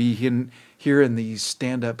honor to be here in the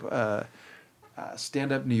stand-up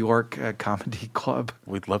New York Comedy Club.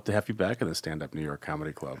 We'd love to have you back in the Stand-Up New York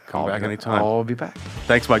Comedy Club. Come back anytime. I'll be back.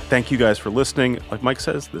 Thanks, Mike. Thank you guys for listening. Like Mike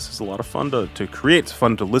says, this is a lot of fun to create. It's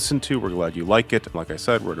fun to listen to. We're glad you like it. Like I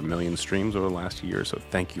said, we're at 1 million streams over the last year, so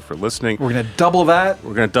thank you for listening. We're going to double that.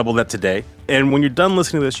 We're going to double that today. And when you're done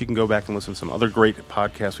listening to this, you can go back and listen to some other great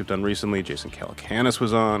podcasts we've done recently. Jason Calacanis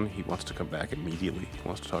was on. He wants to come back immediately. He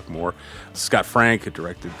wants to talk more. Scott Frank, who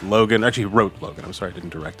directed Logan. Actually, he wrote Logan. I'm sorry, I didn't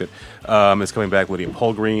direct it. Is coming back. Lydia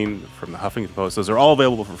Polgreen from the Huffington Post. Those are all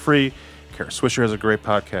available for free. Kara Swisher has a great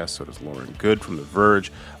podcast. So does Lauren Good from The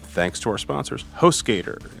Verge. Thanks to our sponsors,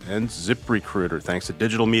 HostGator and ZipRecruiter. Thanks to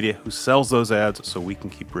Digital Media, who sells those ads so we can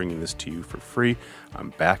keep bringing this to you for free. I'm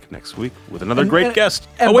back next week with another great guest.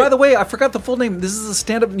 And by the way, I forgot the full name. This is the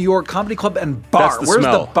Stand-Up New York Comedy Club and Bar. That's the Where's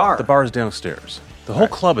smell. the bar? The bar is downstairs. The whole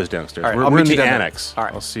club is downstairs. All right, We're I'll in meet the you down there. annex. All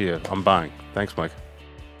right. I'll see you. I'm buying. Thanks, Mike.